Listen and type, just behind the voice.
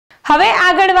હવે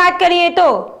આગળ વાત કરીએ તો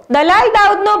દલાલ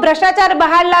દાઉદનો ભ્રષ્ટાચાર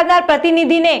બહાર લાવનાર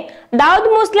પ્રતિનિધિને દાઉદ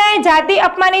મુસલાએ જાતિ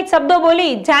અપમાનિત શબ્દો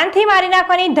બોલી જાનથી મારી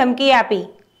નાખવાની ધમકી આપી।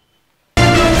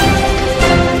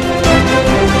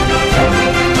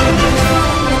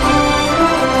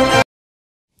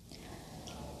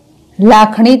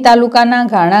 લાખણી તાલુકાના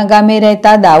ઘાણા ગામે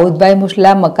રહેતા દાઉદભાઈ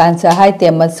મુસલા મકાન સહાય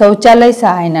તેમજ શૌચાલય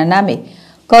સહાયના નામે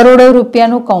કરોડો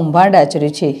રૂપિયાનું કૌભાંડ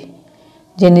આચર્યું છે,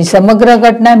 જેની સમગ્ર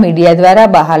ઘટના મીડિયા દ્વારા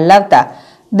બહાર લાવતા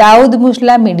દાઉદ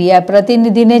મુસલા મીડિયા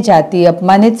પ્રતિનિધિને જાતિ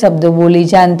અપમાનિત શબ્દો બોલી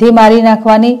જાનથી મારી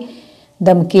નાખવાની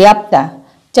ધમકી આપતા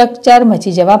ચકચાર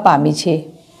મચી જવા પામી છે।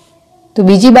 તો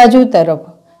બીજી બાજુ તરફ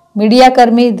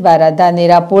મીડિયાકર્મી દ્વારા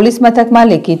ધાનેરા પોલીસ મથકમાં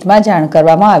લેખિતમાં જાણ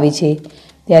કરવામાં આવી છે,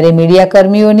 ત્યારે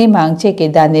મીડિયાકર્મીઓની માંગ છે કે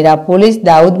ધાનેરા પોલીસ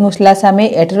દાઉદ મુસલા સામે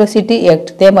એટ્રોસિટી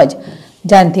એક્ટ તેમજ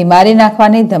જાનથી મારી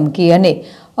નાખવાની ધમકી અને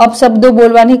અપશબ્દો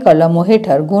બોલવાની કલમો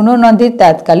હેઠળ ગુનો નોંધી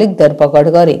તાત્કાલિક ધરપકડ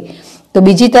કરે। તો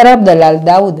બીજી તરફ દલાલ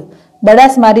દાઉદ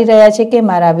બડાસ મારી રહ્યા છે કે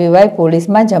મારા વેવાય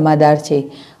પોલીસમાં જમાદાર છે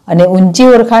અને ઊંચી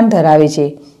ઓળખાણ ધરાવે છે,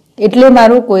 એટલે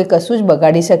મારું કોઈ કશું જ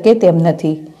બગાડી શકે તેમ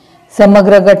નથી।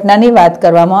 સમગ્ર ઘટનાની વાત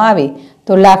કરવામાં આવે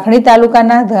તો લાખણી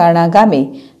તાલુકાના ઘાણા ગામે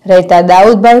રહેતા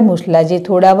દાઉદભાઈ મુસલા જે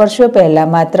થોડા વર્ષો પહેલા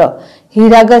માત્ર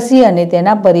હીરાઘસી અને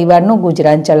તેના પરિવારનું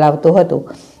ગુજરાન ચલાવતો હતો,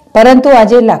 પરંતુ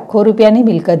આજે લાખો રૂપિયાની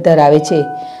મિલકત ધરાવે છે।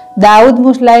 દાઉદ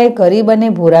મુસલાએ ગરીબ અને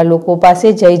ભોળા લોકો પાસે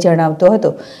જઈ જણાવતો હતો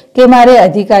કે મારે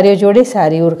અધિકારીઓ જોડે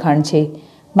સારી ઓળખાણ છે,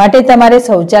 માટે તમારે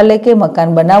શૌચાલય કે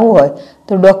મકાન બનાવવું હોય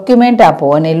તો ડોક્યુમેન્ટ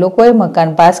આપો, અને લોકોએ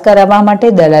મકાન પાસ કરાવવા માટે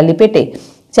દલાલી પેટે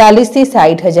 40 થી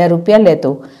 60 હજાર રૂપિયા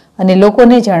લેતો અને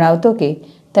લોકોને જણાવતો કે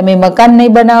તમે મકાન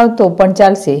નહીં બનાવો તો પણ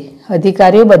ચાલશે,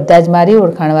 અધિકારીઓ બધા જ મારી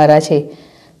ઓળખાણવાળા છે,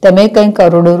 તમે કંઈ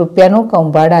કરોડો રૂપિયાનું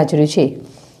કૌભાંડ આચર્યું છે।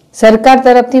 સરકાર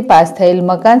તરફથી પાસ થયેલ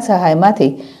મકાન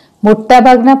સહાયમાંથી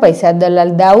મોટાભાગના પૈસા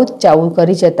દલાલ દાઉદ ચાઉ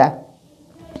કરી જતા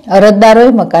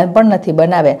અરજદારોએ મકાન પણ નથી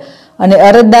બનાવ્યા અને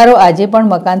અરજદારો આજે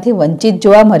પણ મકાનથી વંચિત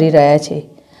જોવા મળી રહ્યા છે।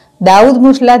 દાઉદ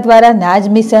મુસલા દ્વારા નાજ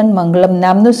મિશન મંગલમ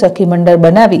નામનું સખી મંડળ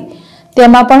બનાવી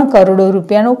તેમાં પણ કરોડો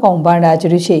રૂપિયાનું કૌભાંડ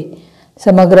આચર્યું છે।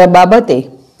 સમગ્ર બાબતે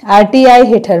આરટીઆઈ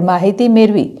હેઠળ માહિતી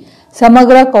મેળવી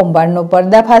સમગ્ર કૌભાંડનો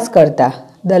પર્દાફાશ કરતા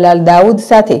દલાલ દાઉદ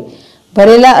સાથે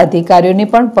ભરેલા અધિકારીઓની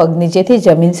પણ પગ નીચેથી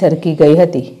જમીન સરકી ગઈ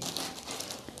હતી।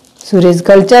 સુરેશ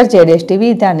ગલચર,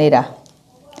 ZSTV ધાનેરા।